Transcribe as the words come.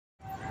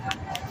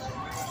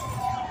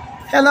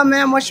Hello,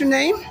 ma'am. What's your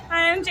name?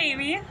 Hi, I'm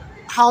Jamie.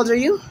 How old are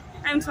you?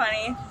 I'm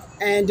 20.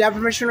 And do I have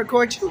permission to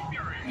record you?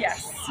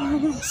 Yes.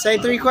 Say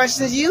 3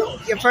 questions. You?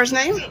 Your first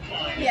name?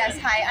 Yes,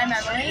 hi, I'm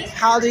Emily.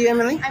 How old are you,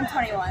 Emily? I'm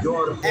 21.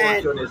 Your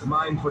fortune is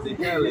mine for the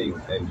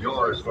telling and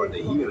yours for the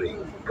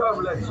hearing.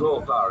 Come, let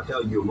Zoltar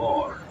tell you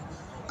more.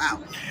 Wow.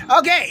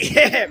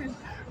 Okay.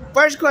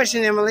 First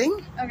question, Emily.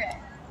 Okay.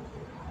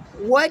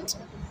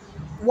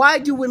 Why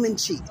do women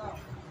cheat?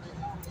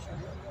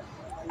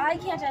 I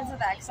can't answer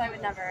that because I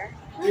would never.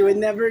 You would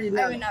never, I would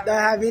never. don't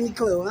have any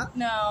clue, huh?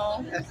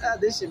 No.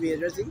 This should be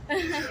interesting.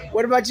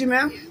 What about you,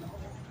 ma'am?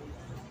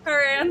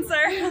 Her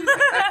answer.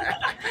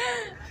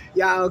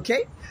 Yeah,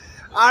 okay.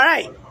 All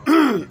right.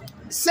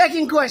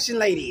 Second question,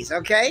 ladies,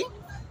 okay?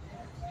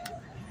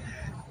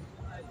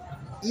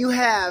 You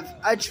have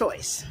a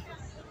choice.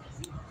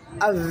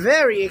 A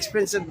very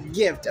expensive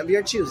gift of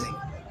your choosing.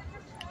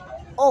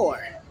 Or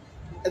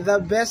the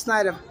best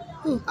night of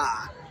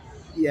hoo-ha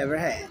you ever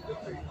had.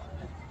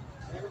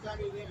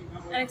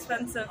 An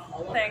expensive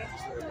thing.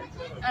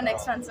 An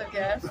expensive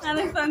gift. An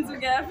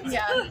expensive gift.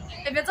 Yeah.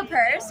 If it's a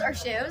purse or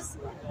shoes,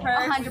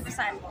 Purse.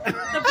 100%.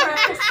 The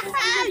purse.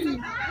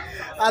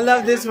 I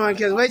love this one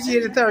because wait till you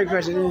hear the third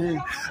question.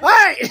 All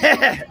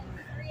right.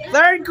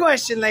 Third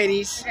question,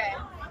 ladies. Okay.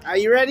 Are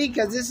you ready?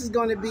 Because this is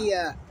going to be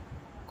a I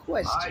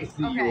question.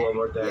 see Okay. you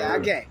over there. Yeah,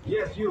 okay.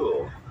 Yes,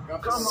 you.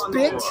 Come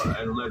Spit on over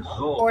and let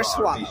Zoltar or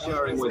swallow? be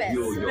sharing with Spit.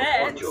 you your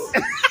Spit.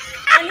 fortune.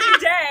 Any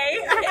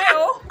day.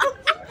 Ew.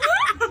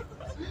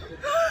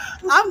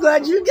 I'm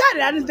glad you got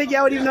it. I didn't think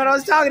y'all would even know what I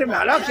was talking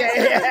about.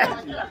 Okay.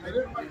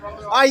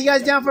 Are you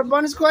guys down for a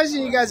bonus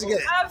question? You guys are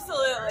good.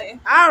 Absolutely.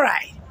 All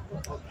right.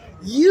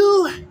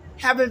 You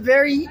have a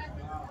very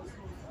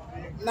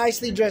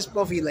nicely dressed,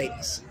 both of you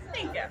ladies.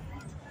 Thank you.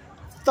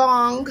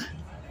 Thong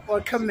or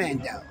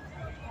commando?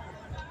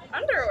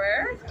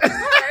 Underwear. Of course.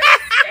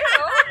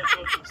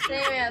 Ew.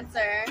 Same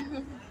answer.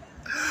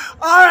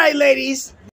 All right, ladies.